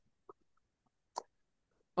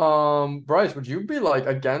Bryce, would you be like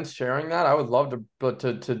against sharing that? I would love to, but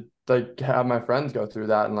to like have my friends go through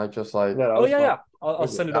that and like just like Yeah, that Oh was yeah, fun. yeah. I'll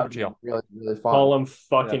send it over that'd to be y'all. really really Call fun. them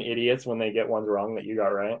Yeah. fucking idiots when they get ones wrong that you got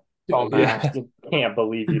right. Oh Like, man. Yeah. you can't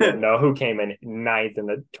believe you didn't know who came in ninth in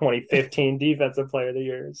the 2015 Defensive Player of the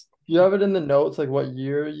Years. You have it in the notes, like what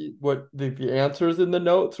year what the answers in the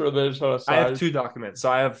notes, or they just on a I have side? two documents. So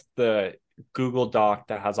I have the Google Doc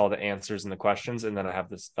that has all the answers and the questions, and then I have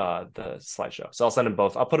this the slideshow. So I'll send them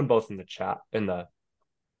both. I'll put them both in the chat in the In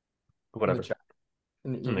the whatever chat,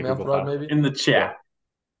 in the in the email Google thread, file. maybe. in the Yeah. chat.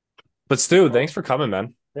 But Stu, thanks for coming,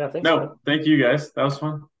 man. Yeah, thanks, man. No, thank you guys. That was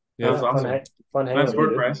fun. That Yeah. was Yeah, awesome. fun hanging Nice with you, work,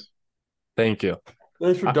 dude. Bryce. Thank you.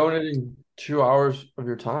 Thanks for I, donating 2 hours of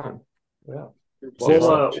your time. Yeah. Well We'll seriously.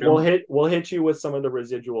 done. uh we'll hit we'll hit you with some of the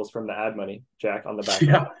residuals from the ad money, Jack, on the back end.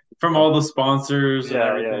 Yeah, from all the sponsors and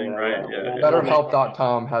Yeah, yeah, everything, yeah, right? yeah. Yeah, We'll make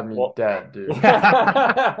BetterHelp.com had me well. dead, dude.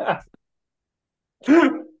 yeah.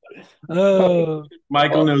 Oh,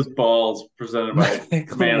 Michael knows balls, presented by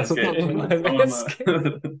Michael knows Manscaped. my That landscape.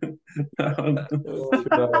 Oh,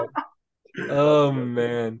 God. Oh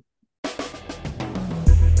man.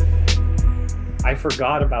 I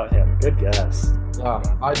forgot about him. Good guess. Yeah,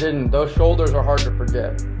 I didn't. Those shoulders are hard to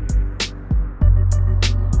forget.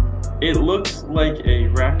 It looks like a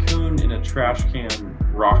raccoon in a trash can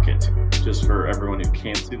rocket, just for everyone who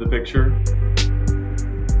can't see the picture.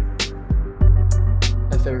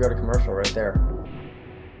 I say we go to commercial right there.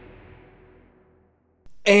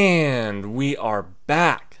 And we are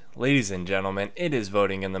back. Ladies and gentlemen, it is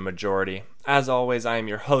voting in the majority. As always, I am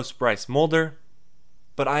your host, Bryce Mulder,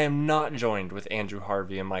 but I am not joined with Andrew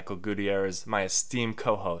Harvey and Michael Gutierrez, my esteemed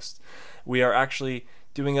co-host. We are actually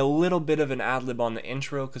doing a little bit of an ad-lib on the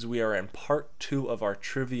intro because we are in part 2 of our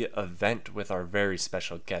trivia event with our very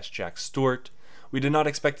special guest, Jack Stewart. We did not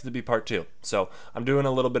expect it to be part 2, so I'm doing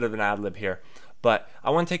a little bit of an ad-lib here. But I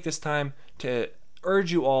want to take this time to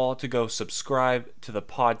urge you all to go subscribe to the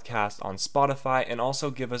podcast on Spotify and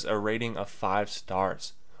also give us a rating of 5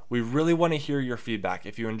 stars. We really want to hear your feedback.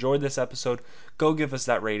 If you enjoyed this episode, go give us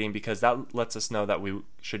that rating because that lets us know that we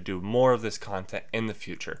should do more of this content in the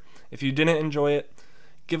future. If you didn't enjoy it,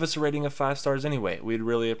 give us a rating of 5 stars anyway. We'd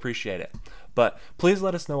really appreciate it. But please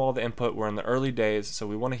let us know all the input. We're in the early days, so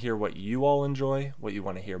we want to hear what you all enjoy, what you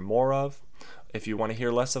want to hear more of. If you want to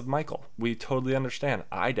hear less of Michael, we totally understand.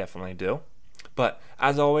 I definitely do. But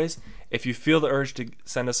as always, if you feel the urge to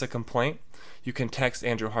send us a complaint, you can text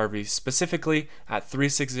Andrew Harvey specifically at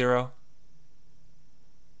 360.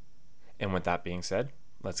 And with that being said,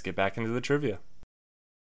 let's get back into the trivia.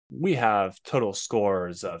 We have total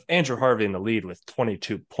scores of Andrew Harvey in the lead with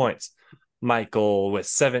 22 points, Michael with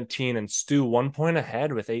 17, and Stu 1 point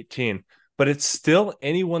ahead with 18. But it's still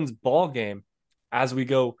anyone's ball game as we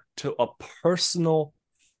go to a personal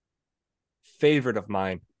favorite of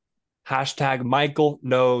mine. Hashtag Michael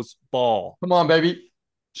knows ball. Come on, baby.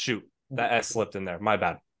 Shoot, that S slipped in there. My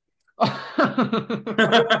bad.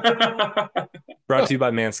 Brought to you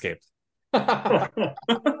by Manscaped. All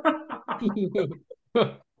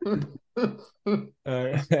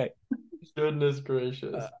right. Goodness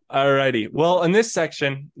gracious. All righty. Well, in this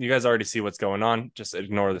section, you guys already see what's going on. Just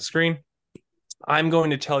ignore the screen. I'm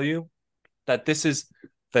going to tell you that this is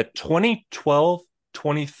the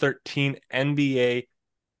 2012-2013 NBA.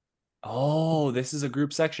 Oh, this is a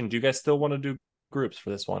group section. Do you guys still want to do groups for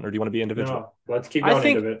this one, or do you want to be individual? No, let's keep I going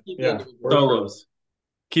think- into it. Yeah, Solos.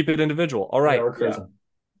 Keep it individual. All right. we're cruising.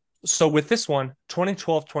 So with this one,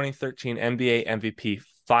 2012-2013 NBA MVP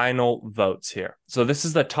final votes here. So this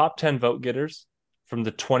is the top 10 vote getters from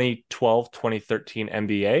the 2012-2013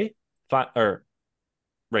 NBA or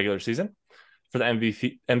regular season for the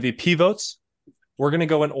MVP votes. We're going to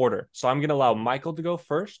go in order. So I'm going to allow Michael to go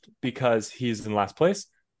first because he's in last place,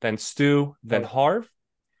 then Stu, then Harv,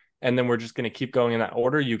 and then we're just going to keep going in that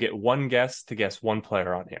order. You get one guess to guess one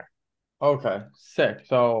player on here. Okay, sick.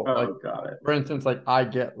 So, Oh, like, got it. for instance, like I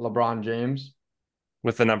get LeBron James.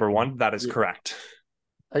 With the number 1, that is correct.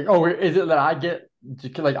 Like, oh, is it that I get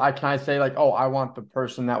like can I say like, oh, I want the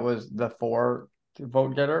person that was the 4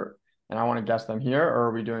 vote getter, and I want to guess them here, or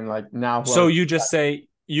are we doing like now? So you just say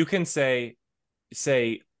you can say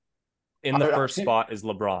in the first spot is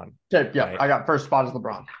LeBron. Okay, yeah, right? I got first spot is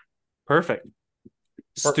LeBron. Perfect.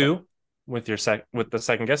 Stu, with the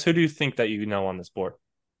second guess, who do you think that you know on this board?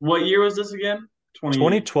 What year was this again?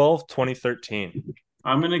 2012, 2013.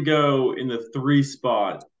 I'm going to go in the 3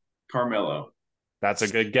 spot, Carmelo. That's a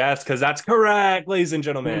good guess because that's correct, ladies and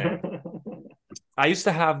gentlemen. I used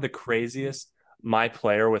to have the craziest my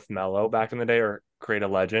player with Melo back in the day, or create a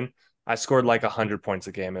legend. I scored like 100 points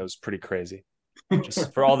a game. It was pretty crazy.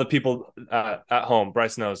 Just for all the people at home,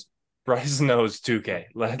 Bryce knows Bryce knows 2K.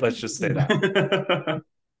 Let's just say that.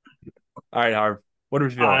 All right, Harv. What are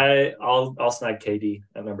we feeling? I'll snag KD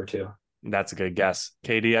at number 2. That's a good guess.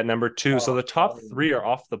 KD at number 2. So the top 3 are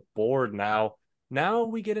off the board now. Now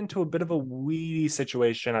we get into a bit of a weedy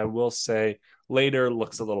situation. I will say later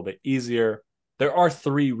looks a little bit easier. There are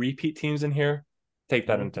 3 repeat teams in here. Take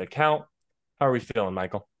that into account. How are we feeling,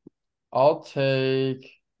 Michael? I'll take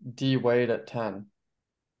D Wade at 10.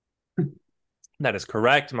 That is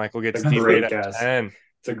correct. Michael gets A D great Wade at guess. 10.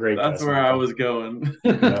 It's a great That's guess, where I Michael. was going.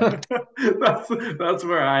 Yeah. That's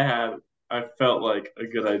where I felt like a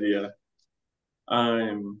good idea.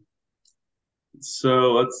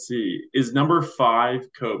 So let's see. Is number 5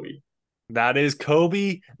 Kobe? That is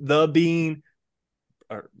Kobe the Bean.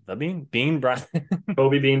 Or the Bean? Bean Bryant.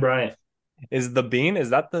 Kobe Bean Bryant. Is the Bean? Is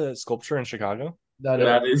that the sculpture in Chicago?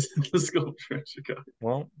 That is the sculpture in Chicago.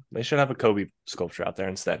 Well, they should have a Kobe sculpture out there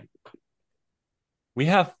instead. We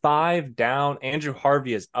have 5 down. Andrew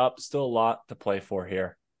Harvey is up. Still a lot to play for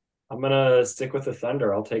here. I'm going to stick with the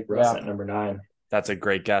Thunder. I'll take Russ at number 9. That's a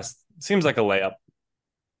great guess. Seems like a layup.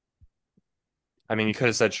 I mean, you could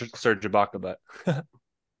have said Serge Ibaka, but that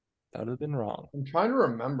would have been wrong. I'm trying to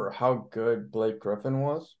remember how good Blake Griffin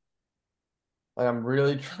was. Like, I'm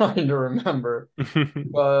really trying to remember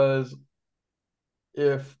because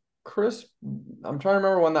I'm trying to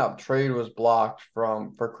remember when that trade was blocked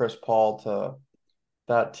for Chris Paul to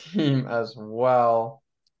that team as well.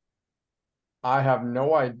 I have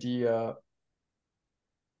no idea.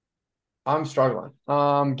 I'm struggling.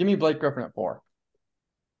 Give me Blake Griffin at 4.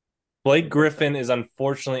 Blake Griffin is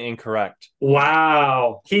unfortunately incorrect.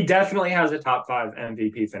 Wow. He definitely has a top 5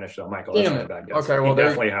 MVP finish, though, Michael. That's not a bad guess. Okay, well, he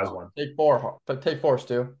definitely has one. Take 4. But take 4,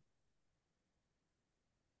 Stu.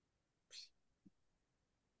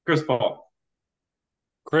 Chris Paul.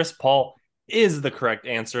 Chris Paul is the correct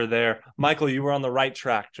answer there. Michael, you were on the right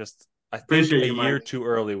track. Just I think Appreciate a you, year Mike. too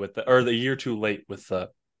early the year too late with the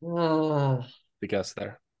guess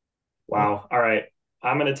there. Wow. All right.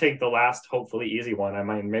 I'm going to take the last, hopefully easy one.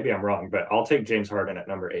 Maybe I'm wrong, but I'll take James Harden at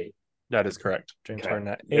number 8. That is correct. James Harden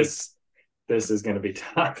at 8. This is going to be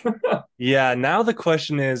tough. Yeah. Now the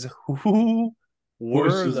question is, who were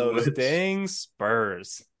Versus those which? dang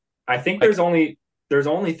Spurs? I think there's only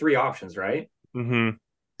 3 options, right? Mm-hmm.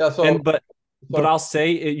 Yeah. So, But I'll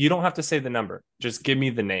say you don't have to say the number. Just give me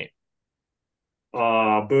the name.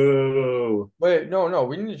 Oh, boo. wait, no,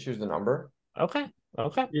 we need to choose the number. Okay.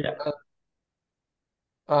 Yeah.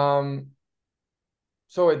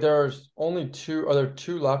 So wait, there's only 2. Are there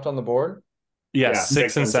 2 left on the board? Yes, Yeah,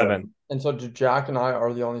 6 and 7. And so Jack and I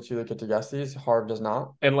are the only 2 that get to guess these. Harv does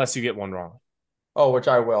not. Unless you get one wrong. Oh, which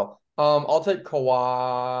I will. I'll take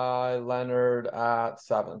Kawhi Leonard at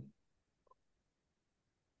 7.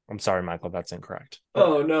 I'm sorry, Michael. That's incorrect.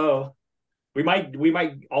 Oh, no. We might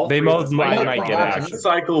all They three of both us might get get wrong. it, Let's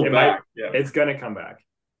cycle It back. Yeah. It's going to come back.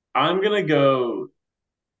 I'm going to go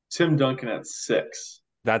Tim Duncan at 6.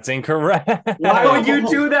 That's incorrect. Why would you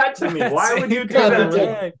do that to me? Why would you do that to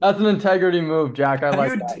me? That's an integrity move, Jack. I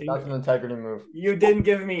like You that. did- That's an integrity move. You didn't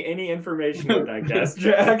give me any information with that guess,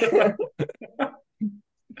 Jack.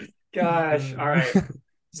 Gosh. All right.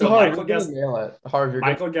 So Harv, Michael you're gonna guessed nail it. Harv, you're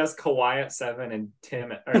Michael guessed Kawhi at 7 and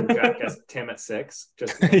Jack guessed Tim at 6.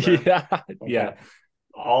 Just to confirm. Yeah. Okay. Yeah.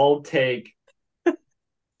 I'll take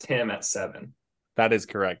Tim at 7. That is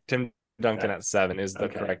correct. Tim Duncan Okay. at 7 is the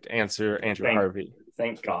Okay. correct answer. Andrew Harvey.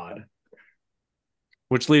 Thank God.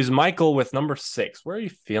 Which leaves Michael with number 6. Where are you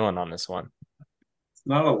feeling on this one? It's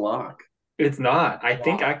not a lock. It's not. I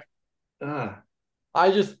think I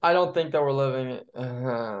don't think that we're living.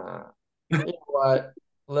 You know what?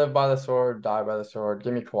 Live by the sword, die by the sword.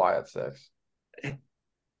 Give me Kawhi at 6.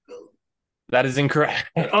 That is incorrect.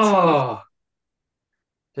 Oh,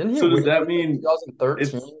 Didn't he So does win that the mean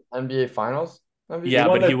 2013 NBA Finals? MVP? Yeah,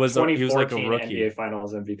 won but the he was like a 2014 rookie. NBA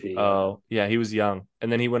Finals MVP. Oh, yeah, he was young. And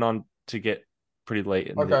then he went on to get pretty late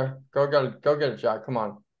in the Okay, go get it, Jack. Come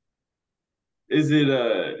on. is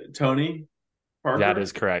it Tony Parker? That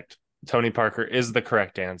is correct. Tony Parker is the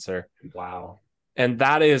correct answer. Wow. And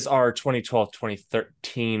that is our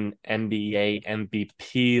 2012-2013 NBA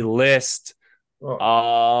MVP list.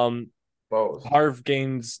 Oh, Bows. Harv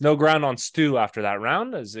gains no ground on Stu after that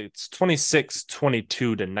round, as it's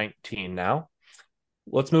 26-22 to 19 now.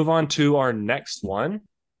 Let's move on to our next one.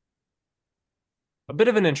 A bit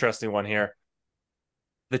of an interesting one here.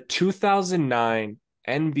 The 2009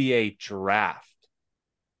 NBA Draft.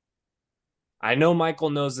 I know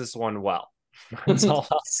Michael knows this one well. That's all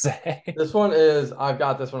I'll say. I've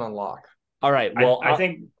got this one on lock. All right. Well, I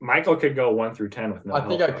think Michael could go 1 through 10 with no I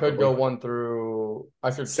think help, I could go probably. 1 through.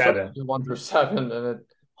 I could 7. do 1 through 7, and it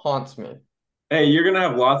haunts me. Hey, you're gonna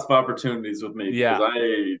have lots of opportunities with me Yeah. because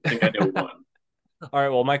I think I know one. All right,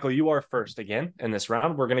 well, Michael, you are first again in this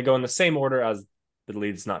round. We're going to go in the same order as the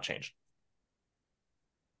lead's not changed.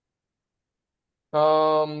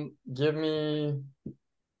 Give me.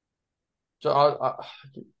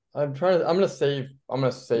 I'm trying to. I'm gonna save. I'm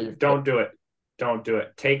gonna save. Don't do it. Don't do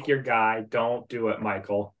it. Take your guy. Don't do it,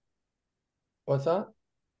 Michael. What's that?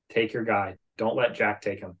 Take your guy. Don't let Jack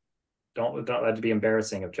take him. Don't let it be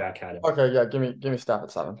embarrassing if Jack had him. Okay, yeah. Give me Steph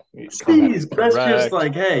at 7. Jeez, that's just correct.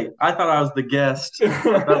 like, hey, I thought I was the guest.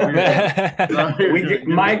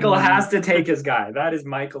 Michael has to take his guy. That is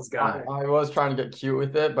Michael's guy. I was trying to get cute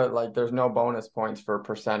with it, but like, there's no bonus points for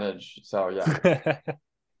percentage. So yeah.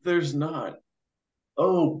 There's not.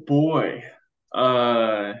 Oh boy.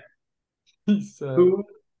 So, Who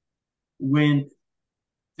went?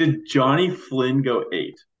 Did Johnny Flynn go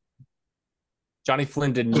 8? Johnny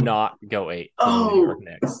Flynn did not go 8 for the New Oh. York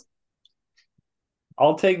Knicks.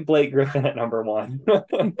 I'll take Blake Griffin at number 1.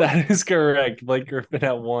 That is correct. Blake Griffin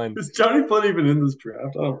at 1. Is Johnny Flynn even in this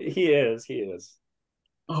draft? Oh. He is. He is.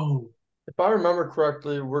 Oh. if I remember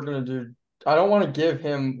correctly, we're gonna do. I don't want to give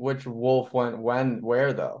him which wolf went when,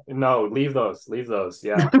 where though. No, leave those. Leave those.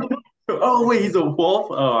 Yeah. Oh wait, he's a wolf.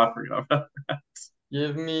 Oh, I forgot about that.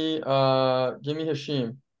 Give me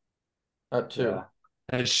Hashim at 2. Yeah.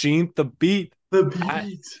 Hashim the beat The at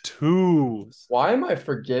beat. 2. Why am I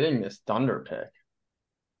forgetting this Thunder pick?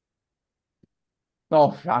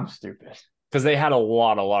 Oh, I'm stupid. Because they had a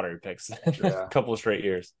lot of lottery picks Yeah. a couple of straight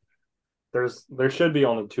years. There should be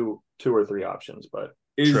only two or three options, but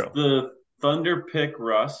Is True. the Thunder pick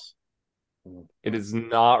Russ? It is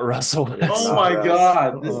not Russell Wilson. It's Oh not my Russ.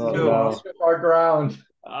 God, this is Oh, Dude, no. let's get our ground.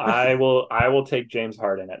 I will take James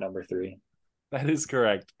Harden at number 3. That is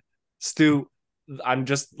correct. Stu, I'm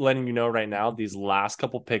just letting you know right now, these last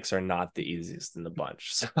couple picks are not the easiest in the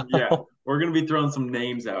bunch. So. Yeah, we're gonna be throwing some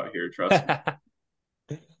names out here. Trust me.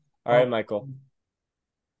 All right, Michael.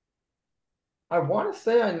 I want to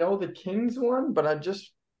say I know the Kings one, but I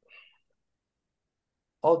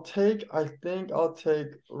think I'll take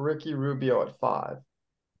Ricky Rubio at 5.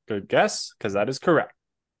 Good guess, because that is correct.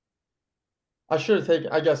 I should have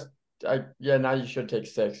taken, I guess, now you should take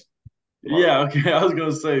 6. Yeah, okay. I was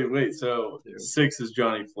gonna say, wait, so 6 is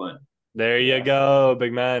Johnny Flynn. There you go,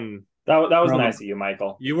 big man. That was From- nice of you,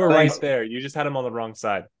 Michael. You were Thanks. right there. You just had him on the wrong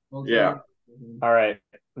side. Yeah. All right.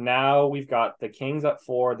 Now we've got the Kings at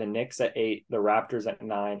 4, the Knicks at 8, the Raptors at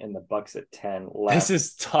 9, and the Bucks at 10 left. This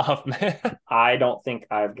is tough, man. I don't think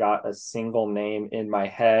I've got a single name in my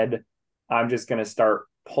head. I'm just going to start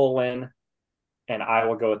pulling, and I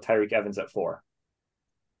will go with Tyreek Evans at 4.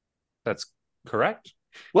 That's correct.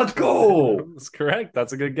 Let's go. That's correct.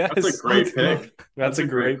 That's a good guess. That's a great pick. That's a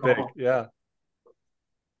great pick. call. Yeah.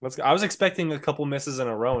 Let's go. I was expecting a couple misses in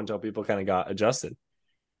a row until people kind of got adjusted.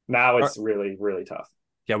 Now it's really, really tough.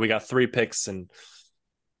 Yeah, we got 3 picks, and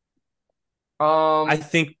Um, I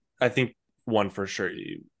think one for sure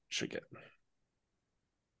you should get.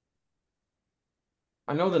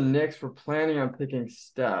 I know the Knicks were planning on picking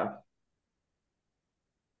Steph,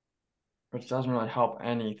 which doesn't really help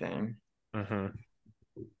anything. Mm-hmm.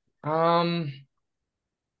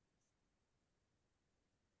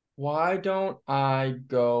 Why don't I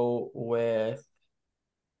go with?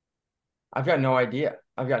 I've got no idea.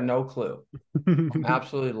 I've got no clue. I'm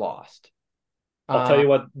absolutely lost. I'll tell you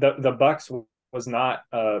what, the Bucks was not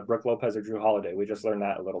Brooke Lopez or Drew Holiday. We just learned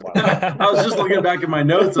that a little while ago. I was just looking back at my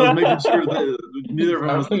notes. I was making sure that neither of them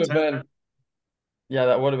That was would the have 10. been. Yeah,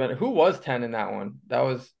 that would have been. Who was 10 in that one? That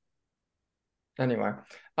was. Anyway,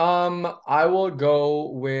 I will go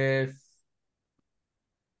with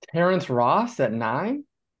Terrence Ross at 9.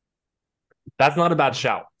 That's not a bad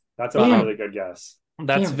shout. That's a Damn. really good guess.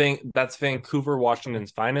 That's Vancouver,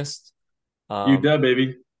 Washington's finest. UW,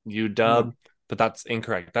 baby. UW, but that's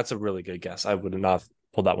incorrect. That's a really good guess. I would have not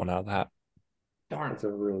pulled that one out of the hat. Darn. That's a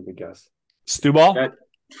really good guess. Stewball?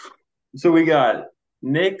 So we got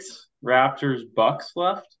Knicks, Raptors, Bucks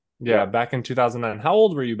left. Yeah, back in 2009. How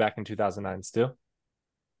old were you back in 2009, Stu?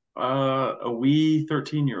 A wee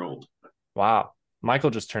 13-year-old. Wow.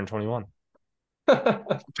 Michael just turned 21. For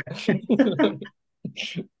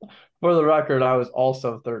the record, I was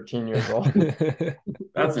also 13 years old.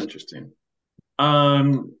 That's interesting.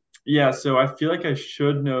 Yeah, so I feel like I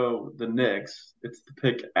should know the Knicks. It's the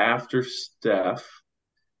pick after Steph,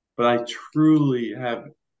 but I truly have.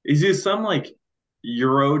 Is he some like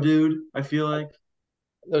Euro dude? I feel like.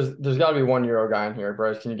 There's got to be one Euro guy in here,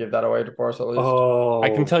 Bryce. Can you give that away for us at least? Oh, I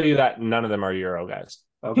can tell you that none of them are Euro guys.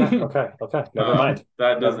 Okay. Never mind.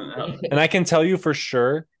 That doesn't help. And I can tell you for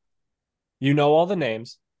sure, you know all the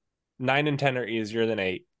names. 9 and 10 are easier than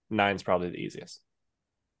 8. Nine's probably the easiest.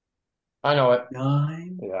 I know it.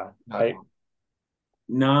 Nine. Yeah. I-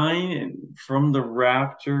 9 from the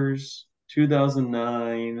Raptors,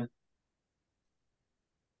 2009.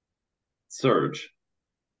 Serge.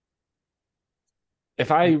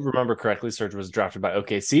 If I remember correctly, Serge was drafted by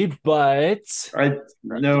OKC, but I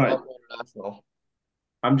no, International.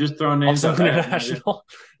 I'm just throwing names also out. I have no idea. international.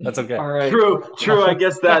 That's okay. All right. True. I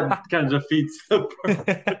guess that kind of defeats the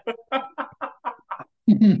purpose.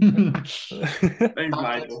 Thanks,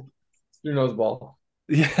 Michael. Who knows ball?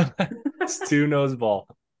 Yeah, Stu knows ball.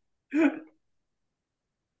 Is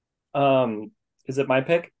it my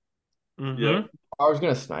pick? Yep. I was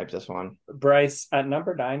gonna snipe this one. Bryce, at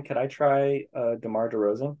number 9, could I try DeMar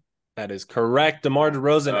DeRozan? That is correct. DeMar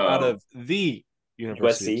DeRozan out Oh. of the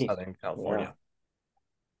University USC. of Southern California.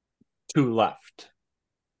 2 left.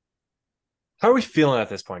 How are we feeling at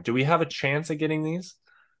this point? Do we have a chance at getting these?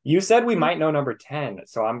 You said we might know number 10,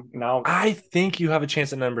 so I'm now. I think you have a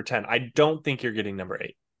chance at number 10. I don't think you're getting number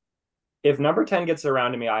 8. If number 10 gets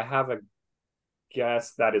around to me, I have a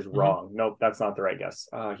guess that is wrong. Nope, that's not the right guess.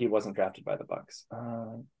 He wasn't drafted by the Bucks.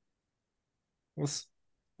 Let's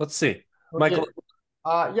see. Michael.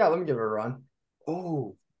 Yeah, let me give it a run.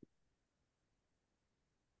 Oh,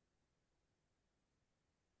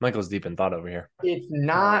 Michael's deep in thought over here. It's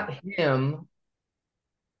not him.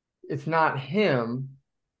 It's not him.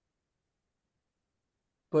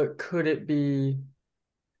 But could it be?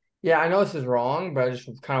 Yeah, I know this is wrong, but I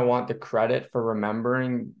just kind of want the credit for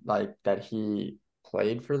remembering like that he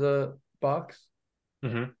played for the Bucks.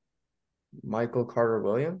 Mm-hmm. Michael Carter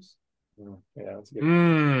Williams. yeah, that's a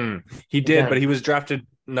good. He did, Again. but he was drafted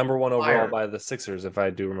number 1 overall Higher. by the Sixers, if I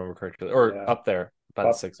do remember correctly, or Yeah. up there by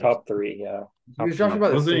the Sixers. Top 3, yeah. He was drafted by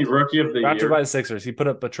the Wasn't he Sixers. rookie of the Drafted year? by the Sixers. He put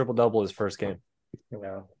up a triple-double his first game.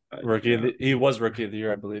 Yeah. He was rookie of the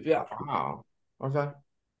year, I believe. Yeah. Wow. Okay.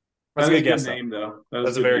 That's a good guess. Name, though.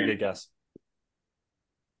 That's a very good guess.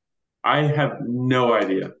 I have no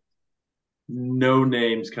idea. No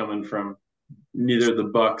names coming from neither the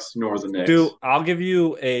Bucks nor the Knicks. Stu, I'll give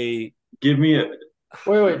you a. Give me a.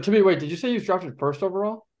 Wait. Wait. Did you say he was drafted first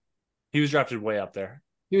overall? He was drafted way up there.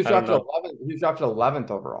 He was I don't drafted know. 11th. He was drafted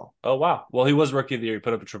 11th overall. Oh, wow. Well, he was rookie of the year. He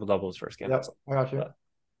put up a triple-double his first game. Yep, I got you.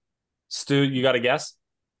 Stu, you got a guess?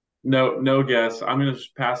 No guess. I'm going to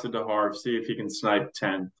pass it to Harv, see if he can snipe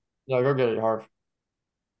 10. Yeah, go get it, Harv.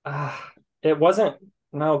 It wasn't.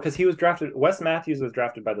 No, because he was drafted. Wes Matthews was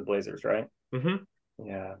drafted by the Blazers, right? Mm-hmm.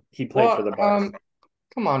 Yeah, he played for the Bucks.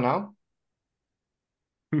 Come on now.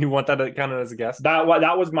 You want that to kind of as a guess? That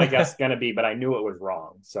was my guess gonna be, but I knew it was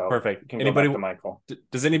wrong. So Perfect. You can Anybody go back to Michael?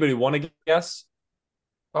 Does anybody want to guess,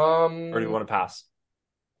 or do you want to pass?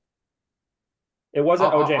 It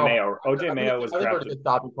wasn't OJ I'll- Mayo. OJ Mayo was I think drafted. a good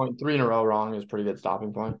stopping point. 3 in a row wrong is a pretty good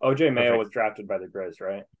stopping point. OJ Mayo Perfect. was drafted by the Grizz,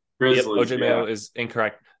 right? Yep, Grizzlies. OJ Mayo is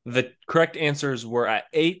incorrect. The correct answers were at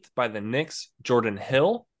 8th by the Knicks, Jordan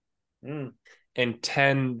Hill, and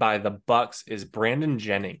 10 by the Bucks is Brandon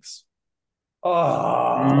Jennings.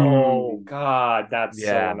 Oh God, that's so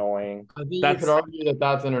Yeah. annoying. I think That's- you could argue that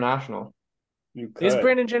that's international. You could. Is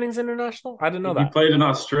Brandon Jennings international? I didn't know He that. played in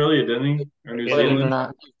Australia, didn't he? Or New Italy.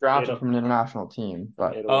 Zealand? He's drafted Italy. from an international team,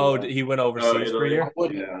 but Italy, Oh, yeah. he went overseas for a Italy. year.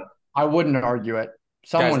 Yeah. I wouldn't argue it.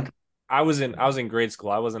 Someone Guys, I was in grade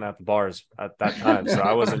school. I wasn't at the bars at that time, so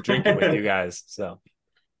I wasn't drinking with you guys. So,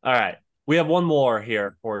 all right, we have one more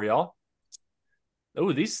here for y'all.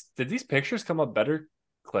 Oh, did these pictures come up better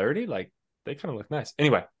clarity? Like they kind of look nice.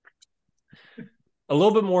 Anyway, a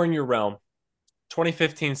little bit more in your realm.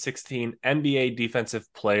 2015-16 NBA Defensive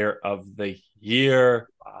Player of the Year.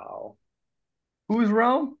 Wow. who's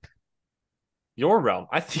realm? Your realm.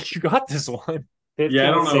 I think you got this one. 15, Yeah,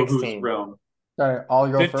 I don't know 16. who's realm. Sorry,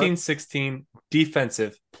 I'll go 15-16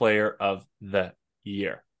 Defensive Player of the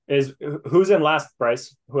Year. Is who's in last,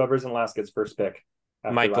 Bryce? Whoever's in last gets first pick.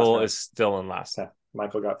 after Michael last is still in last. round.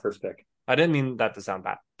 Michael got first pick. I didn't mean that to sound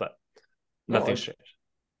bad, but nothing's changed.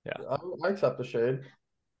 I accept the shade.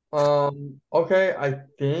 Okay, I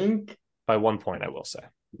think By 1 point, I will say.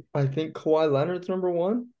 Kawhi Leonard's number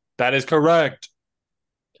 1. That is correct.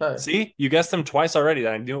 Okay, See, you guessed them twice already.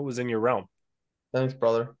 I knew it was in your realm. thanks,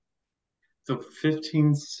 brother. So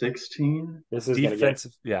 15, 16? This is gonna get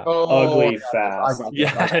Defensive, yeah. ugly I fast. got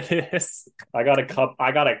Yeah, it is. I got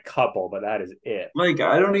a couple, but that is it. Like,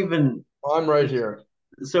 I don't even. I'm right here.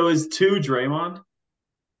 So is 2 Draymond?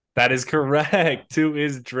 That is correct. 2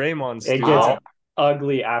 is Draymond. It Stu. gets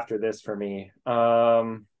ugly after this for me.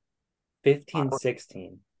 15,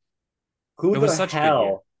 16. Who It was the such a good year.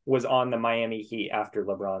 hell was on the Miami Heat after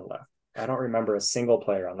LeBron left? I don't remember a single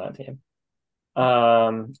player on that team.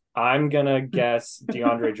 I'm gonna guess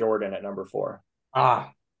DeAndre Jordan at number 4.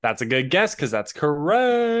 That's a good guess because that's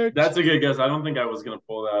correct. That's a good guess. I don't think I was gonna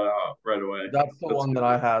pull that out right away. That's the That's one that good.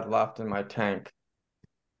 I had left in my tank.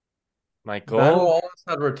 Ben Michael. Wallace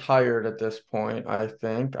had retired at this point, I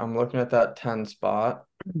think. I'm looking at that 10 spot.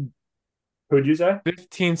 Who'd you say?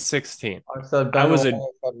 15, 16. I said I Ben was a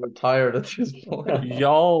Wallace had retired at this point.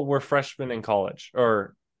 y'all were freshmen in college,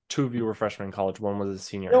 or two of you were freshmen in college. One was a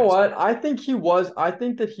senior You in know high school. what? I think he was. I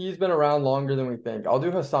think that he's been around longer than we think. I'll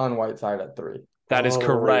do Hassan Whiteside at 3. That is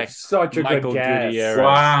correct. Such a Michael good guess. Gutierrez.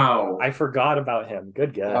 Wow. I forgot about him.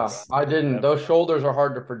 Good guess. I didn't. Yep. Those shoulders are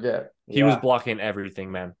hard to forget. He was Yeah. blocking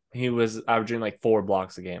everything, man. He was averaging like 4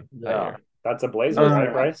 blocks a game that Yeah. year. That's a Blazer,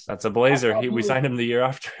 right, Bryce? That's a Blazer. We signed him the year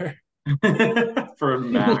after. For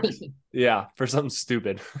max. Yeah, for something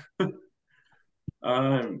stupid.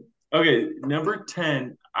 Okay, number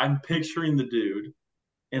 10, I'm picturing the dude,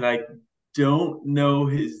 and I don't know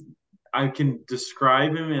his. I can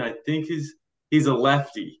describe him, and I think he's a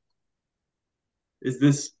lefty. Is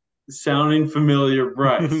this sounding familiar,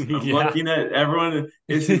 Bryce? I'm Yeah. looking at everyone.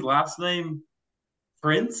 Is his last name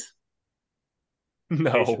Prince?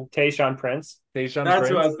 No. Tayshaun Prince. Tayshaun That's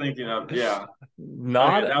Prince. what I was thinking of. Yeah.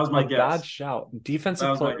 Not Okay, that was my a guess. bad shout. That Defensive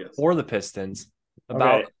was my player guess. for the Pistons.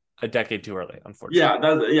 About Okay. a decade too early,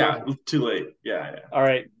 unfortunately. Yeah, too late. Yeah. All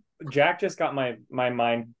right. Jack just got my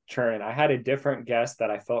mind churning. I had a different guess that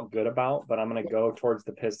I felt good about, but I'm going to go towards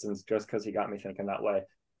the Pistons just because he got me thinking that way.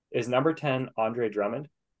 Is number 10 Andre Drummond?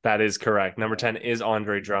 That is correct. Number 10 is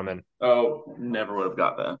Andre Drummond. Oh, never would have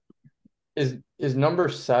got that. Is number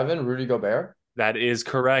 7 Rudy Gobert? That is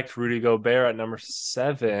correct. Rudy Gobert at number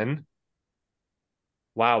 7.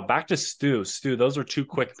 Wow, back to Stu. Stu, those were 2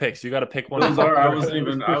 quick picks. You got to pick one. Those are. I was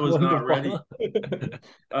not ready.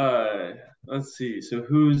 ready. Let's see. So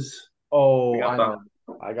who's Oh, got I the know.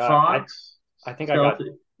 I got. Hawks? I think I got.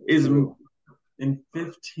 Celtics? Is two. in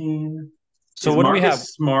 15. So is what do we Marcus have?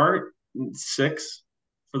 Smart 6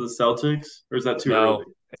 for the Celtics, or is that too early?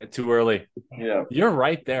 Too early. Yeah. You're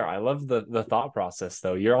right there. I love the thought process,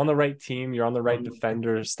 though. You're on the right team. You're on the right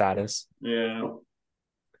defender status. Yeah.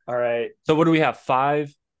 All right. So what do we have?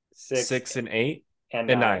 5, 6, 6, and 8, and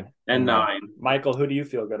and 9. 9. And 9. Michael, who do you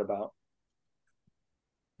feel good about?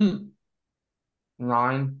 9.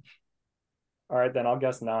 All right, then I'll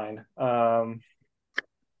guess 9.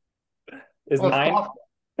 Is Oh, 9? stop.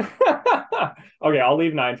 Okay, I'll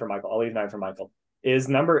leave 9 for Michael. Is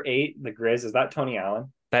number 8 the Grizz? Is that Tony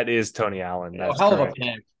Allen? That is Tony Allen. Oh, That's hell of a correct.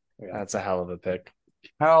 pick. Yeah. That's a hell of a pick.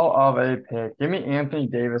 Hell of a pick. Give me Anthony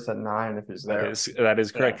Davis at 9 if he's there. That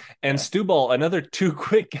is correct. Yeah. And Yeah. Stewball, another 2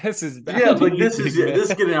 quick guesses. back Yeah, to like you, this big is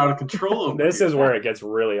man. getting out of control over This here. is where it gets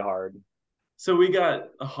really hard. So we got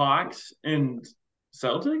Hawks and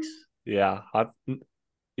Celtics. Yeah. Hawks and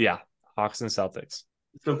Celtics.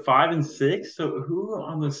 So 5 and 6. So who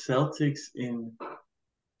on the Celtics in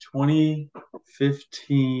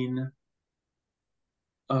 2015?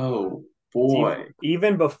 Oh boy.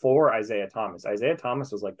 Even before Isaiah Thomas. Isaiah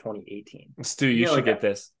Thomas was like 2018. Stu, you Yeah, should like get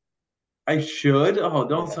this. I should. Oh,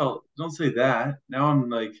 Yeah. don't say that. Now I'm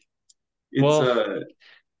like, it's Well,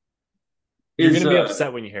 You're going to be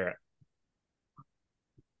upset when you hear it.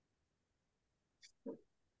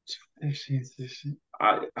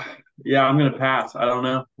 I'm gonna pass. I don't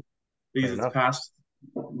know because Fair it's enough. past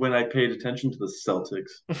when I paid attention to the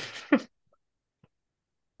Celtics.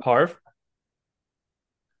 Harv?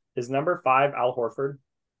 Is number 5 Al Horford?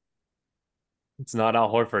 It's not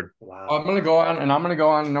Al Horford. Wow. I'm going to go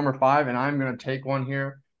on number 5, and I'm going to take one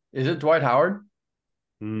here. Is it Dwight Howard?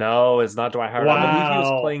 No, it's not Dwight Howard. I believe he was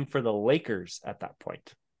Wow. playing for the Lakers at that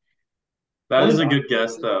point. That is a good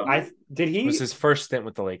guess, though. It was his first stint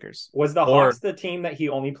with the Lakers. Was the Or- Hawks the team that he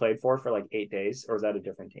only played for like 8 days, or is that a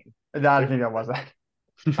different team? I think that was that.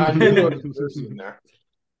 I knew there was a person in there.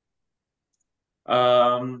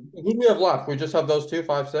 Who do we have left? We just have those 2,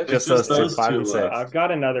 5, 6? Just just those two, those 5 two and 6. left. I've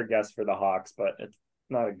got another guess for the Hawks, but it's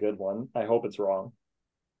not a good one. I hope it's wrong.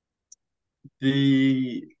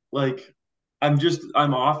 I'm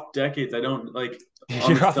off decades. I don't like on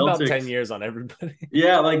You're the off about Celtics. 10 years on everybody.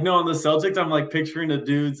 Yeah, no, on the Celtics, I'm like picturing the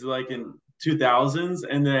dudes like in 2000s,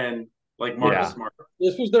 and then like Marcus Yeah. Smart.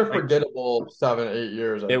 This was their forgettable 7, 8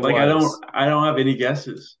 years. I It think. Like was. I don't have any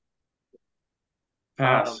guesses.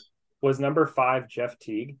 Pass. Was number 5 Jeff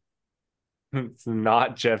Teague? It's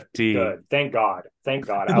not Jeff T. Good. Thank God. Thank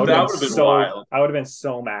God. That I would have would've been been so wild. I would have been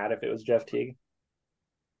so mad if it was Jeff Teague.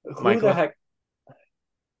 Who Michael? the heck?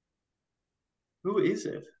 Who is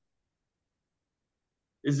it?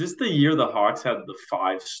 Is this the year the Hawks had the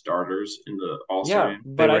 5 starters in the All-Star Yeah, game?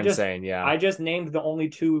 They but were I just insane, yeah. I just named the only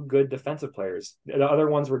 2 good defensive players. The other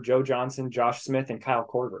ones were Joe Johnson, Josh Smith, and Kyle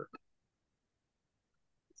Korver.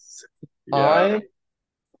 Yeah.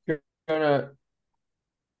 gonna.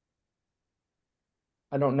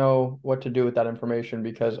 I don't know what to do with that information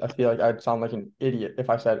because I feel like I'd sound like an idiot if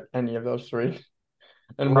I said any of those three,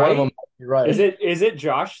 and one of them Right? might be right. Is it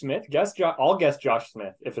Josh Smith? I'll guess Josh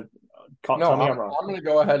Smith. If it No, tell me I'm wrong. I'm gonna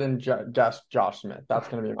go ahead and guess Josh Smith. That's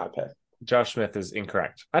gonna be my pick. Josh Smith is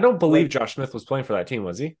incorrect. I don't believe Josh Smith was playing for that team,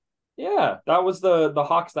 was he? Yeah, that was the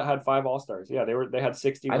Hawks that had 5 All-Stars. Yeah, they had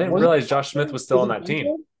 60 I didn't wins. realize Josh Smith was still Is on it that team.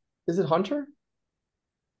 Hunter? Is it Hunter?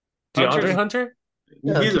 DeAndre Hunter?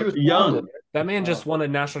 Yeah, He's he was young. talented. That man just won a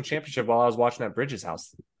national championship while I was watching at Bridges'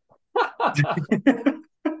 house.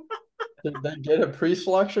 Did they get a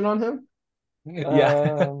pre-selection on him?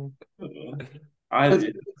 Yeah.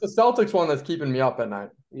 It's the Celtics one that's keeping me up at night.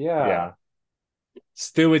 Yeah.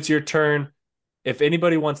 Stu, it's your turn. If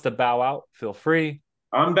anybody wants to bow out, feel free.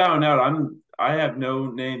 I'm bowing out. I have no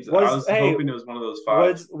names. I was hoping it was one of those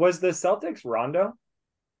 5. Was the Celtics Rondo?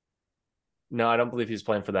 No, I don't believe he's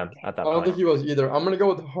playing for them at that I don't point. think he was either. I'm gonna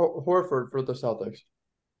go with Horford for the Celtics.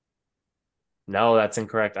 No, that's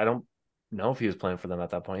incorrect. I don't know if he was playing for them at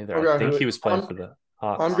that point either. Okay, I think he was playing for the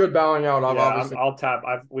Hawks. I'm good bowing out. I'll tap.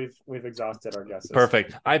 We've exhausted our guesses.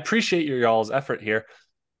 Perfect. I appreciate y'all's effort here.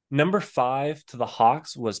 Number 5 to the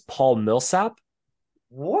Hawks was Paul Millsap.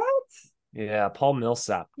 What? Yeah, Paul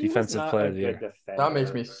Millsap, defensive player of the year. That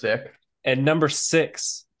makes me sick. And number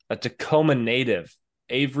 6, a Tacoma native,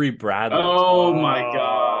 Avery Bradley. Oh my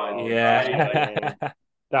God! Yeah.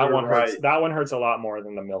 That one hurts. Right. That one hurts a lot more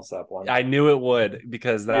than the Millsap one. I knew it would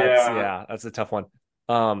because that's a tough one.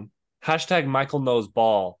 Hashtag Michael knows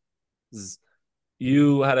ball.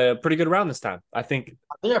 You had a pretty good round this time. I think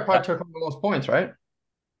I probably took home the most points, right?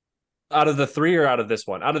 Out of the 3 or out of this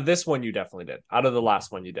one? Out of this one, you definitely did. Out of the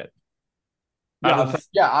last one, you did. I'm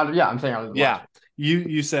saying out of the last.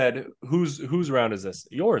 You said whose round is this?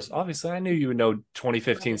 Yours. Obviously, I knew you would know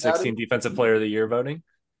 2015-16 Defensive Player of the Year voting.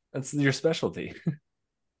 That's your specialty.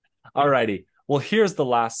 Alrighty. Well, here's the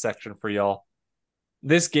last section for y'all.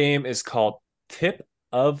 This game is called Tip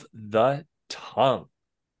of the Tongue.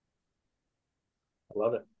 I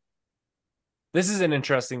love it. This is an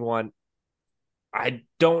interesting one. I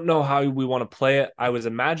don't know how we want to play it. I was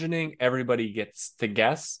imagining everybody gets to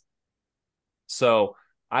guess. So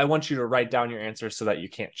I want you to write down your answers so that you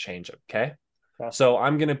can't change them, okay? So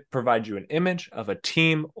I'm going to provide you an image of a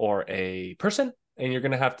team or a person, and you're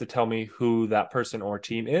going to have to tell me who that person or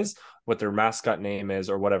team is, what their mascot name is,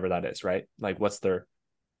 or whatever that is, right? Like what's their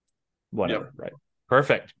whatever, right?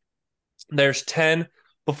 Perfect. There's 10.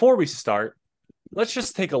 Before we start, let's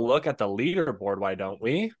just take a look at the leaderboard, why don't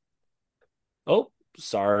we? Oh,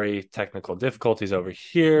 sorry, technical difficulties over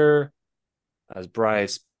here as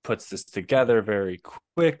Bryce puts this together very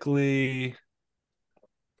quickly.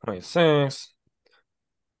 26.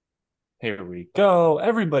 Here we go.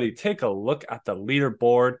 Everybody take a look at the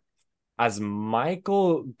leaderboard as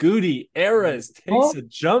Michael Gutierrez takes a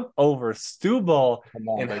jump over Stewball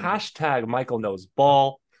and hashtag Michael knows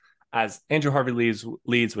ball as Andrew Harvey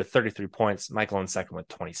leads with 33 points, Michael in second with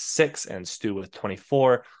 26, and Stu with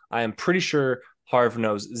 24. I am pretty sure Harv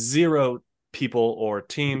knows 0 people or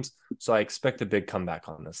teams, so I expect a big comeback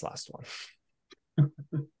on this last one.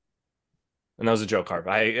 And that was a joke, Harv.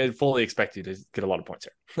 I fully expect you to get a lot of points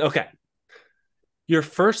here. Okay. Your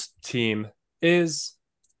first team is...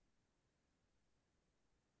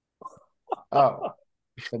 Oh,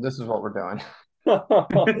 so this is what we're doing.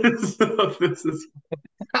 This is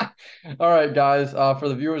all right, guys. For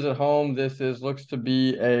the viewers at home, looks to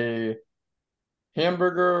be a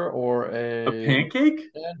hamburger or a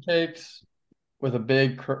pancake? Pancakes with a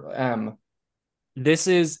big M. This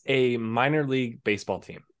is a minor league baseball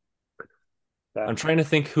team. I'm trying to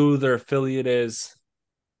think who their affiliate is.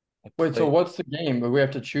 Wait, so what's the game? We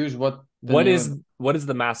have to choose what is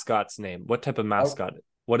the mascot's name? What type of mascot?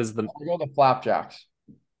 What is the? I'll go the Flapjacks.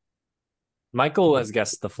 Michael has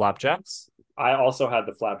guessed the Flapjacks. I also had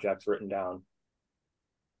the Flapjacks written down.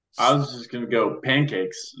 I was just gonna go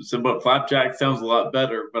pancakes. But flapjack sounds a lot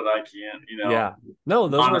better, but I can't. Yeah. No,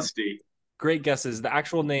 those honesty. Were great guesses. The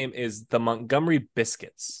actual name is the Montgomery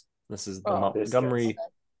Biscuits. This is the Montgomery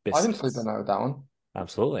Biscuits. I didn't sleep at night with that one.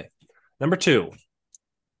 Absolutely. Number 2.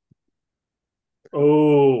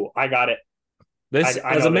 Oh, I got it. This,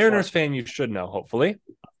 as a Mariners fan, you should know, hopefully.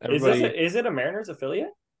 Is it a Mariners affiliate?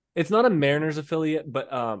 It's not a Mariners affiliate,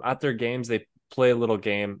 but at their games, they play a little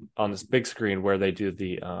game on this big screen where they do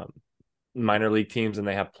the minor league teams and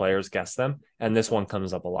they have players guess them. And this one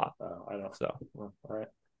comes up a lot. Oh, I know. So, all right.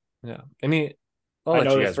 Yeah. I mean, I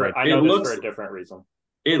know this for a different reason.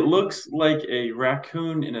 It looks like a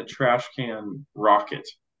raccoon in a trash can rocket,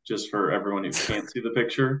 just for everyone who can't see the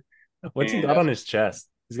picture. What's he got on his chest?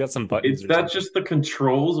 He's got some buttons Is or that something. just the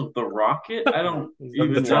controls of the rocket? I don't He's Of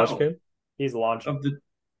the even trash know. can? He's launching. Of the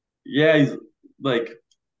Yeah, he's like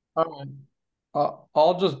All right.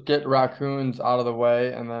 I'll just get raccoons out of the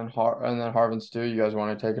way, and then Harv and Stu, you guys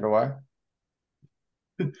want to take it away?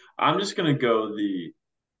 I'm just gonna go the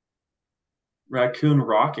raccoon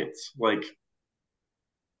rockets. Like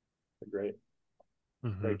Great,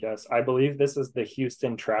 Mhm. great guess. I believe this is the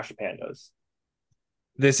Houston Trash Pandas.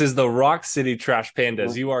 This is the Rock City Trash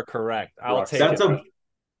Pandas. You are correct. I'll Rock take City it. that's a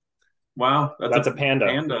wow, That's a panda.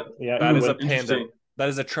 panda. Yeah, That is a with panda. Interesting. That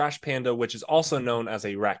is a trash panda, which is also known as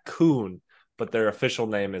a raccoon, but their official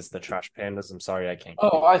name is the Trash Pandas. I'm sorry, I can't.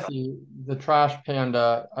 Oh, I see. The trash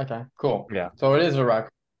panda. Okay, cool. Yeah. So it is a raccoon.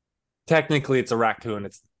 Technically, it's a raccoon.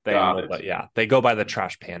 It's the Got animal, it. but yeah, they go by the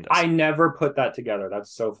Trash Pandas. I never put that together.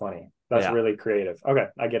 That's so funny. That's Yeah. really creative. Okay,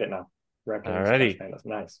 I get it now. Raccoons, Alrighty. Trash Pandas.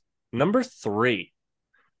 Nice. Number 3.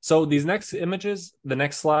 So these next images, the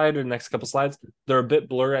next slide or next couple slides, they're a bit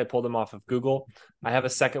blurry. I pulled them off of Google. I have a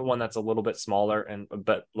second one that's a little bit smaller and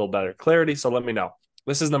little better clarity. So let me know.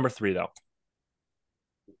 This is number 3, though.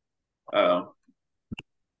 Oh,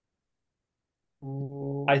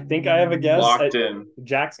 I think I have a guess. locked in.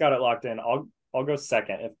 Jack's got it locked in. I'll go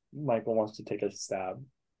second if Michael wants to take a stab.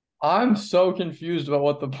 I'm so confused about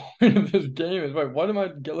what the point of this game is. Wait, what am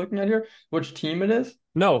I looking at here? Which team it is?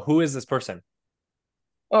 No, who is this person?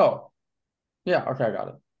 Oh, yeah. Okay, I got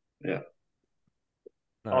it. Yeah.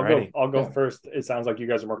 Alrighty. I'll go Yeah. first. It sounds like you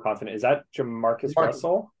guys are more confident. Is that Jamarcus Marcus.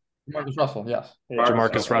 Russell? Marcus Russell. Yes. Yeah.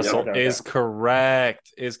 Jamarcus Russell Okay. is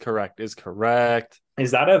correct. Is correct.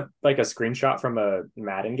 Is that a screenshot from a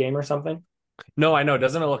Madden game or something? No, I know.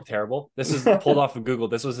 Doesn't it look terrible? This is pulled off of Google.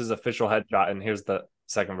 This was his official headshot, and here's the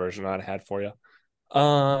second version that I had for you.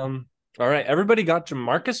 All right. Everybody got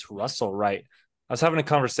Jamarcus Russell right. I was having a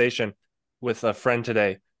conversation with a friend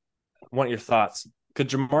today. I want your thoughts. Could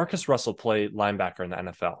Jamarcus Russell play linebacker in the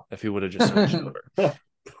NFL if he would have just switched over?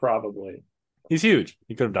 Probably. He's huge.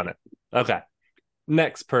 He could have done it. Okay.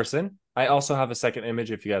 Next person. I also have a second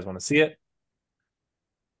image if you guys want to see it.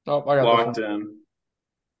 Oh, I got Locked this one. in.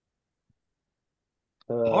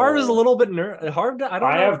 Harv is a little bit Harv, I don't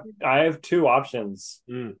know. I have two options.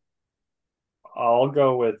 Mm. I'll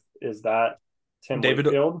go with, is that Tim David-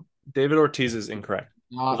 Wakefield? David Ortiz is incorrect.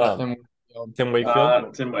 Not Um, Tim. Tim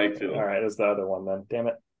Wakefield. Tim Wakefield. All right, that's the other one then. Damn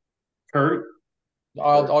it. Kurt?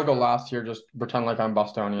 I'll go last here. Just pretend like I'm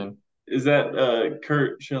Bostonian. Is that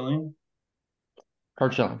Kurt Schilling?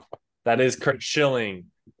 Kurt Schilling. That is Kurt Schilling.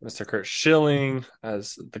 Mr. Kurt Schilling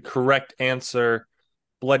as the correct answer.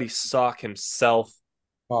 Bloody sock himself.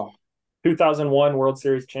 Oh, 2001 World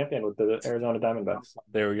Series champion with the Arizona Diamondbacks.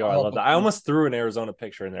 There we go. I love that. I almost threw an Arizona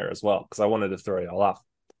picture in there as well because I wanted to throw y'all off.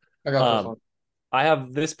 I got this one. I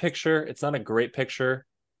have this picture. It's not a great picture,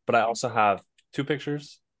 but I also have 2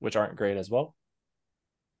 pictures which aren't great as well.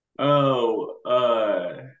 Oh,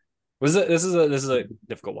 This is a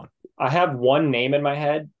difficult one. I have one name in my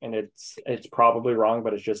head, and it's probably wrong,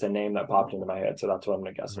 but it's just a name that popped into my head, so that's what I'm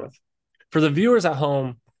gonna guess with. For the viewers at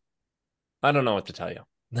home, I don't know what to tell you.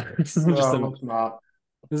 This is just No, it's not.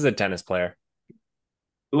 this is a tennis player.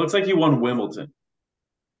 it looks like he won Wimbledon.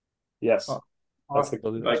 Yes, Oh. that's the.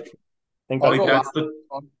 Like, I think I'll that's go like last. that's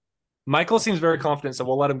the. Michael seems very confident, so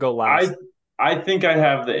we'll let him go last. I think I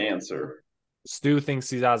have the answer. Stu thinks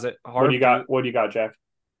he has it. what do you got? What do you got, Jack?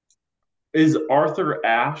 Is Arthur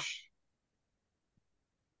Ashe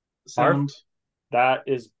sound? That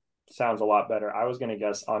sounds a lot better. I was gonna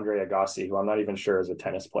guess Andre Agassi, who I'm not even sure is a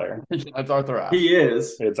tennis player. That's Arthur Ashe. He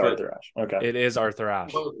is. It's but Arthur Ashe. Okay. It is Arthur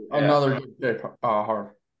Ashe. Another good pick,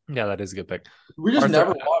 Harv. Yeah, that is a good pick. We just Arthur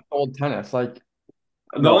never Ashe. watched old tennis. Like,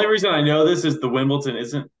 The only reason I know this is the Wimbledon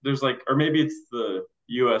isn't there's like or maybe it's the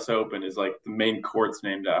US Open is like the main court's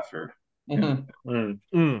named after.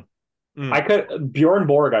 mhm. I could Bjorn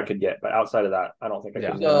Borg I could get, but outside of that, I don't think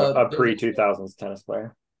I could Yeah. name a pre-2000s tennis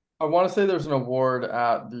player. I want to say there's an award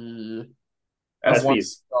at the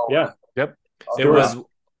ESPYs. Yeah. Yep. It Stewart, was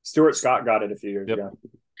Stuart Scott got it a few years Yep. ago.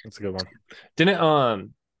 That's a good one. Didn't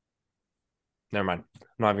never mind. I'm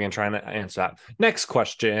not even gonna try and answer that. Next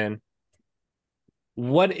question.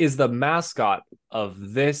 What is the mascot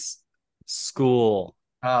of this school?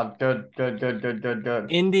 Good.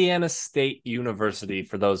 Indiana State University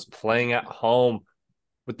for those playing at home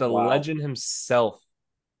with the Wow. legend himself.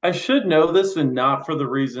 I should know this and not for the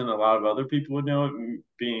reason a lot of other people would know it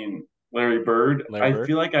being Larry Bird. Larry Bird? I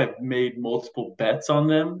feel like I've made multiple bets on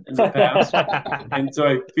them in the past. And so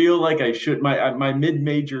I feel like I should my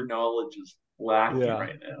mid-major knowledge is lacking Yeah.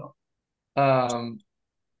 right now.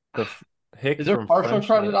 The hick Is there from partial French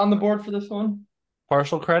credit name. on the board for this one?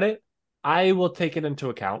 Partial credit? I will take it into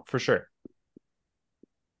account for sure.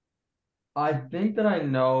 I think that I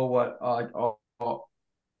know what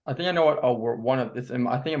I think I know what a word one of this.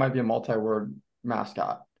 I think it might be a multi-word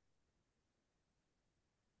mascot.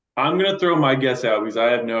 I'm gonna throw my guess out because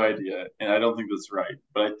I have no idea, and I don't think that's right.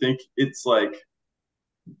 But I think it's like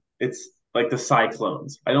the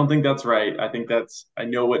Cyclones. I don't think that's right. I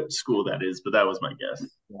know what school that is, but that was my guess.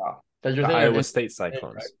 Yeah. That you're The thinking of Iowa in- State right?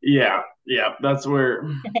 Cyclones. Yeah, yeah, that's where.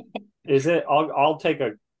 Is it? I'll take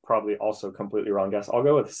a probably also completely wrong guess. I'll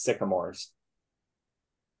go with Sycamores.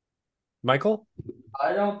 Michael?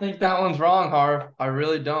 I don't think that one's wrong, Harv. I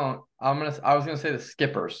really don't. I was gonna say the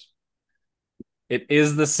Skippers. It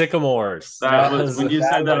is the Sycamores. That was when you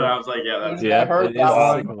said that, I was like, yeah, that's I Yep, heard it that is the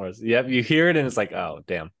one. Sycamores. Yep, you hear it and it's like, oh,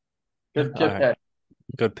 damn. Good All right. pick.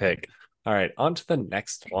 Good pick. All right, on to the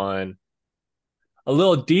next one. A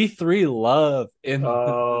little D3 love in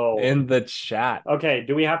the chat. Okay,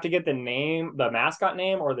 do we have to get the name, the mascot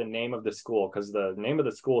name, or the name of the school? Because the name of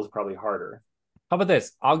the school is probably harder. How about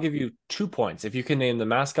this? I'll give you 2 points if you can name the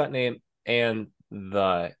mascot name and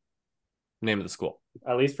the name of the school.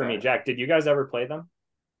 At least for me. Jack, did you guys ever play them?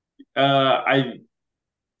 I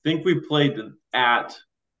think we played at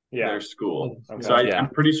Yeah. their school, Okay. so Yeah. I'm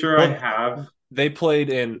pretty sure I have. They played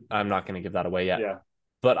in. I'm not going to give that away yet. Yeah.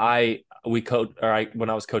 But when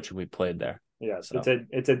I was coaching, we played there. Yeah. So.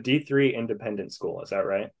 It's a D3 independent school. Is that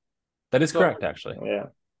right? That is correct, actually. Yeah.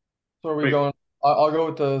 So are we Wait. going? I'll go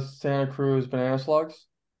with the Santa Cruz Banana Slugs.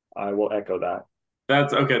 I will echo that.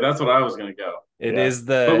 That's okay. That's what I was gonna go. It Yeah. is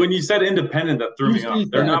the. But when you said independent, that threw me You off. see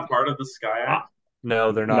They're that. not part of the Sky Act.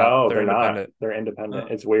 No, they're not. No, they're not. independent. They're independent.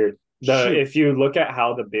 Oh. It's weird. Shoot. If you look at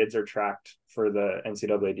how the bids are tracked for the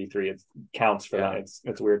NCAA D3, it counts for Yeah. that.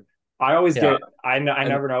 It's weird. I always Yeah. I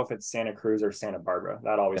never know if it's Santa Cruz or Santa Barbara.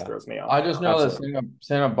 That always Yeah. throws me off. I just know Absolutely. that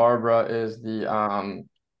Santa Barbara is the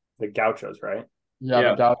The Gauchos, right?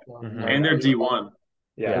 the Gaucho. Mhm. And they're D1.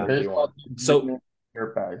 Yeah. Yeah. they're D1. So-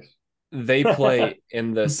 dirtbags. They play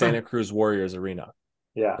in the Santa Cruz Warriors Arena.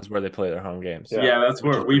 Yeah. That's where they play their home games. Yeah. Yeah, that's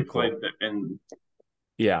Which where is we pretty cool. played in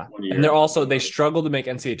Yeah. one year. And they struggle to make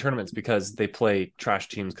NCAA tournaments because they play trash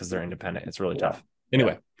teams because they're independent. It's really Yeah. tough.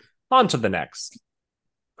 Anyway, on to the next.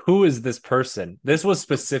 Who is this person? This was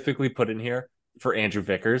specifically put in here for Andrew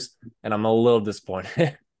Vickers, and I'm a little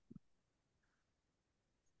disappointed.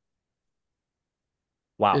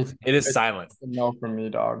 Wow, it is silent. No from me,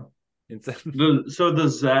 dog. It's So the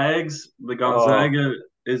Zags, the Gonzaga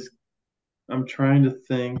is. I'm trying to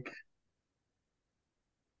think,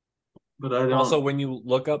 but I don't. also when you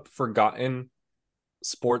look up forgotten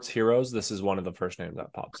sports heroes, this is one of the first names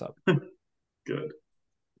that pops up. Good.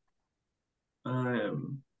 I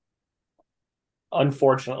am.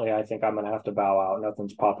 Unfortunately, I think I'm gonna have to bow out.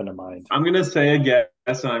 Nothing's popping to mind. I'm gonna say a guess,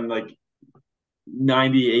 and I'm like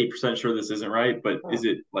 98% sure this isn't right, but is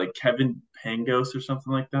it like Kevin Pangos or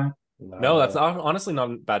something like that? No, that's honestly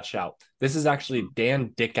not a bad shout. This is actually Dan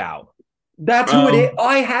Dickow. That's who it is.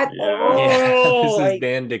 I had. Yeah, this is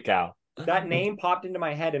Dan Dickow. That name popped into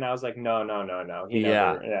my head, and I was like, no. He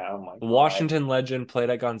never, oh my God. Washington legend, played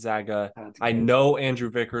at Gonzaga. That's I crazy. know Andrew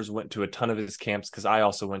Vickers went to a ton of his camps because I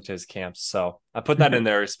also went to his camps. So I put that in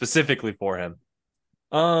there specifically for him.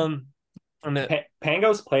 And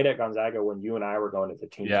Pangos played at Gonzaga when you and I were going to the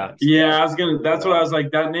team camps. Yeah, I was gonna. That's what I was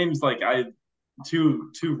like. That name's like too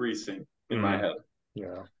recent in my head.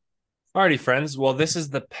 Yeah. Alrighty, friends. Well, this is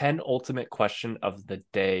the penultimate question of the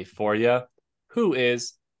day for you. Who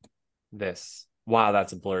is this? Wow,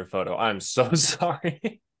 that's a blurry photo. I'm so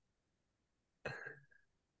sorry.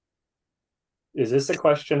 Is this a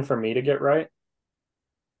question for me to get right?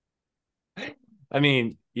 I mean,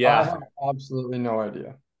 I yeah. have absolutely no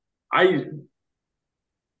idea. I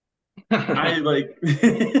like.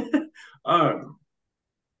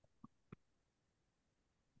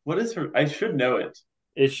 What is her? I should know it.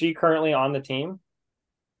 Is she currently on the team?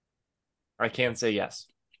 I can say yes.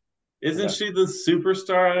 Isn't Okay. she the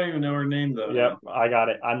superstar? I don't even know her name though. Yep, I got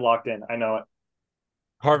it. I'm locked in. I know it.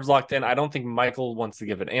 Harv's locked in. I don't think Michael wants to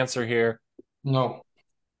give an answer here. No.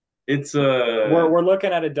 It's We're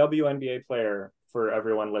looking at a WNBA player for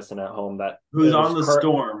everyone listening at home that who's is on the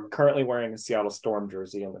Storm. currently wearing a Seattle Storm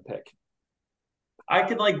jersey in the pick. I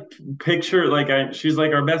can like picture she's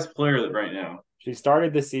like our best player right now. She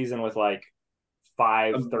started the season with like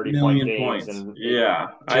 5 A 30-point million games, points. and Yeah,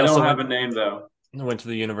 She I also don't have a name though. Went to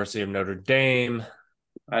the University of Notre Dame.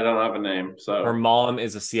 I don't have a name. So Her mom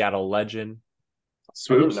is a Seattle legend. I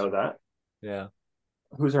Swoops. didn't know that. Yeah.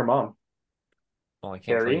 Who's her mom? Well, I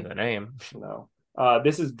can't tell Harry? you the name. No.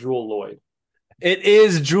 This is Jewel Lloyd. It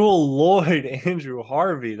is Jewel Lloyd, Andrew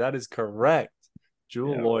Harvey. That is correct.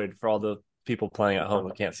 Jewel Yeah. Lloyd, for all the people playing at home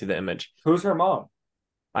who can't see the image. Who's her mom?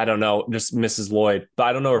 I don't know, just Mrs. Lloyd. But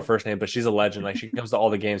I don't know her first name, but she's a legend. Like, she comes to all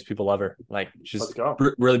the games. People love her. Like, Let's she's go.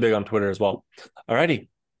 really big on Twitter as well. Alrighty.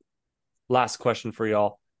 Last question for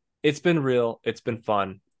y'all. It's been real. It's been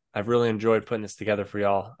fun. I've really enjoyed putting this together for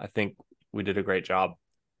y'all. I think we did a great job.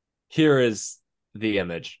 Here is the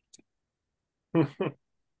image.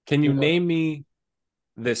 Can you name me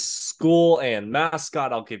this school and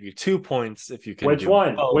mascot? I'll give you 2 points if you can Which do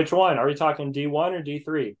one? both. Which one? Are we talking D1 or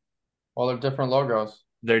D3? Well, they're different logos.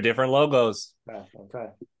 They're different logos. Okay.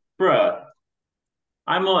 Bruh.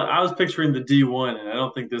 I was picturing the D1, and I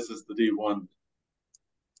don't think this is the D1.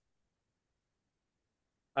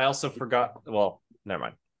 I also forgot. Well, never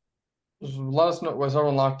mind. Just let us know. Was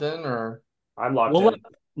everyone locked in or? I'm locked We'll in. let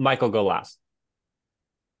Michael go last.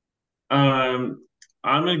 I'm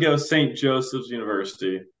gonna go St. Joseph's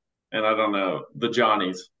University, and I don't know the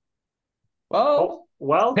Johnnies. Well,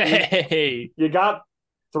 Well, Hey. you got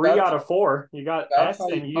 3 That's- out of 4. You got that's S how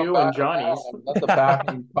and you come U back and Johnny's. around. That's a back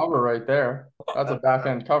end cover right there. That's a back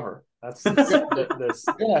end cover. That's You're this.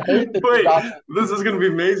 gonna hate that you Wait, got. this is gonna be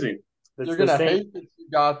amazing. You're gonna hate that you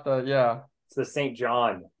got the yeah. It's the St.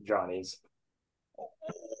 John Johnny's.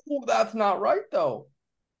 Oh, that's not right though.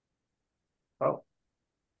 Oh,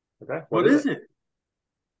 okay. What is it?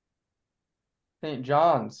 St.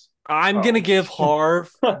 John's. I'm gonna give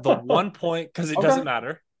Harv the 1 point because it Okay. doesn't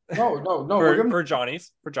matter No. We're giving, for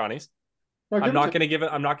Johnny's. For Johnny's, no, give I'm it not to- gonna give it.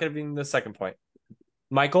 I'm not giving the second point.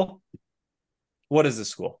 Michael, what is this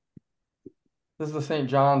school? This is the St.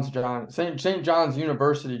 John's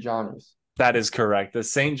University Johnny's. That is correct. The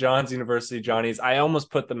St. John's University Johnnies. I almost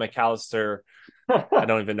put the McAllister. I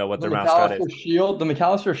don't even know what The their mascot McAllister is. Shield. The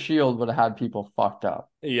McAllister Shield would have had people fucked up.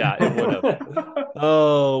 Yeah, it would have.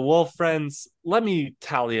 Oh, well, friends, let me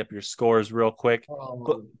tally up your scores real quick.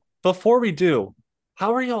 But before we do,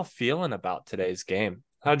 how are y'all feeling about today's game?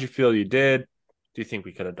 How'd you feel you did? Do you think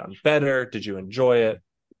we could have done better? Did you enjoy it?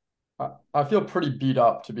 I feel pretty beat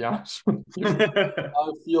up, to be honest with you.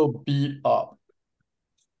 I feel beat up.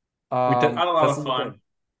 We did- Had a lot That's of the fun. thing.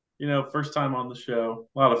 You know, first time on the show.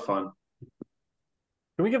 A lot of fun.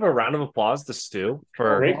 Can we give a round of applause to Stu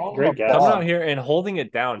for Great guess. coming out here and holding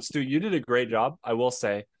it down? Stu, you did a great job. I will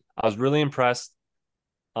say, I was really impressed.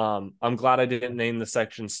 I'm glad I didn't name the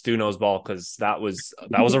section Stu Knows Ball because that was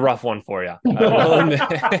a rough one for you. I will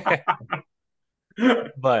admit.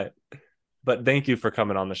 But thank you for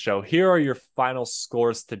coming on the show. Here are your final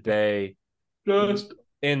scores today. Just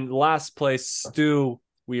In last place, Stu,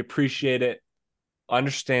 we appreciate it.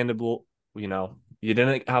 Understandable, you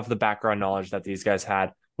didn't have the background knowledge that these guys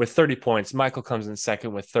had. With 30 points, Michael comes in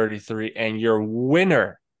second with 33, and your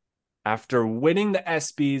winner, after winning the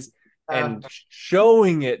ESPYs and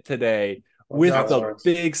showing it today with the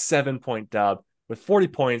big 7-point dub with 40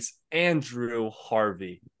 points, Andrew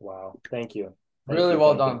Harvey. Wow. Thank you. really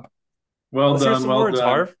well done. Well Let's hear done. some Well words, done.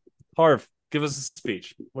 Harv. Harv, give us a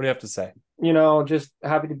speech. What do you have to say? Just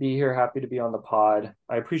happy to be here, happy to be on the pod.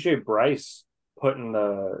 I appreciate Bryce putting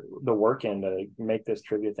the work in to make this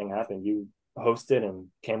trivia thing happen. You hosted and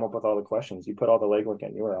came up with all the questions. You put all the legwork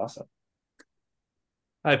in. You were awesome.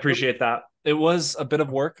 I appreciate that. It was a bit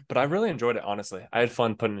of work, but I really enjoyed it, honestly. I had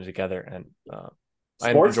fun putting it together, and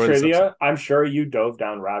Sports trivia, I'm sure you dove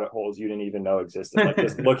down rabbit holes you didn't even know existed. Like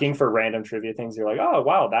just looking for random trivia things. You're like, oh,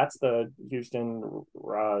 wow, that's the Houston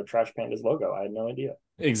Trash Pandas logo. I had no idea.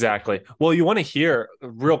 Exactly. Well, you want to hear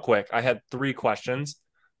real quick. I had 3 questions,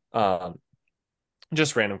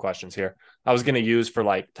 just random questions here. I was going to use for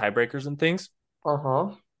like tiebreakers and things.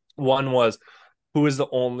 One was, who is the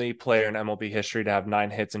only player in MLB history to have 9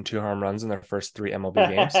 hits and 2 home runs in their first 3 MLB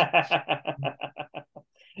games?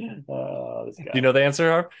 This guy. Do you know the answer,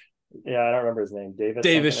 Harv? Yeah, I don't remember his name.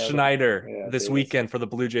 Davis Schneider. Yeah, this Davis. weekend for the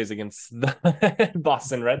Blue Jays against the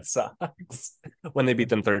Boston Red Sox when they beat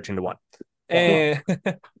them 13-1. And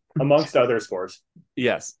amongst other scores.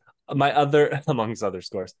 Yes. Amongst other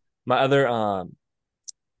scores. My other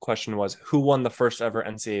question was, who won the first ever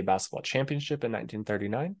NCAA basketball championship in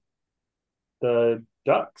 1939? The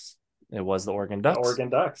Ducks. It was the Oregon Ducks. The Oregon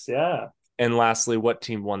Ducks, yeah. And lastly, what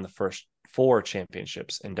team won the first 4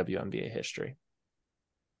 championships in WNBA history?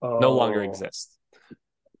 No longer exists.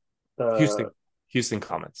 Houston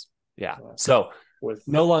Comets. Yeah. So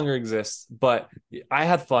no longer exists, but I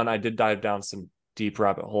had fun. I did dive down some deep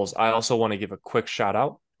rabbit holes. I also want to give a quick shout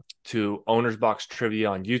out to Owner's Box Trivia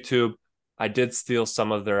on YouTube. I did steal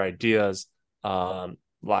some of their ideas,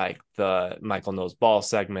 like the Michael Knows Ball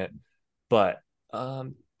segment, but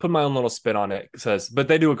put my own little spin on it. It says, but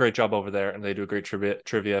they do a great job over there, and they do a great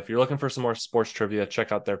trivia. If you're looking for some more sports trivia,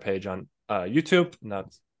 check out their page on YouTube. And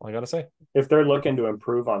that's all I gotta say. If they're looking to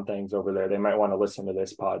improve on things over there, they might want to listen to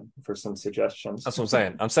this pod for some suggestions. That's what I'm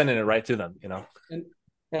saying. I'm sending it right to them. And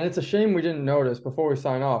it's a shame we didn't notice before we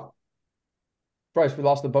sign off. Bryce, we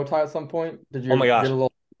lost the bow tie at some point. Did you Oh my gosh. get a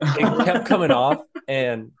little... It kept coming off,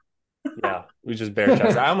 and yeah, we just bare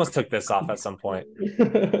chest. I almost took this off at some point.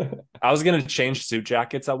 I was gonna change suit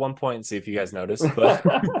jackets at one point and see if you guys noticed, but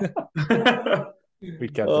we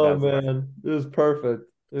kept it. Oh man, it was perfect.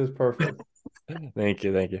 It was perfect. Thank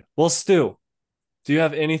you. Well, Stu, do you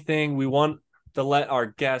have anything? We want to let our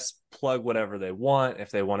guests plug whatever they want. If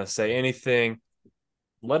they want to say anything,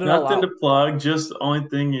 let it all Nothing out. to plug. Just the only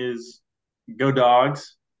thing is go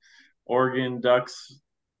Dogs. Oregon Ducks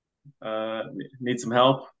need some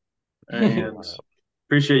help. And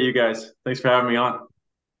appreciate you guys. Thanks for having me on.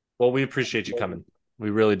 Well, we appreciate you coming. We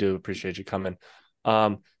really do appreciate you coming.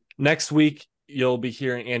 Next week, you'll be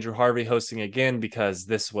hearing Andrew Harvey hosting again because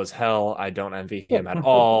this was hell. I don't envy him at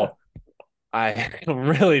all. I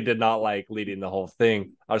really did not like leading the whole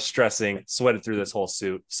thing. I was stressing, sweated through this whole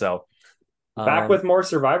suit. So back with more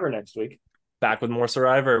Survivor next week. Back with more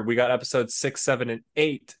Survivor. We got episodes 6, 7, and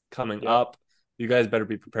 8 coming up. You guys better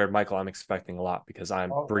be prepared, Michael. I'm expecting a lot because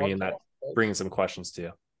I'm bringing some questions to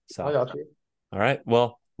you. So I got you. All right.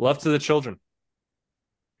 Well, love to the children.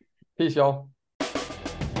 Peace, y'all.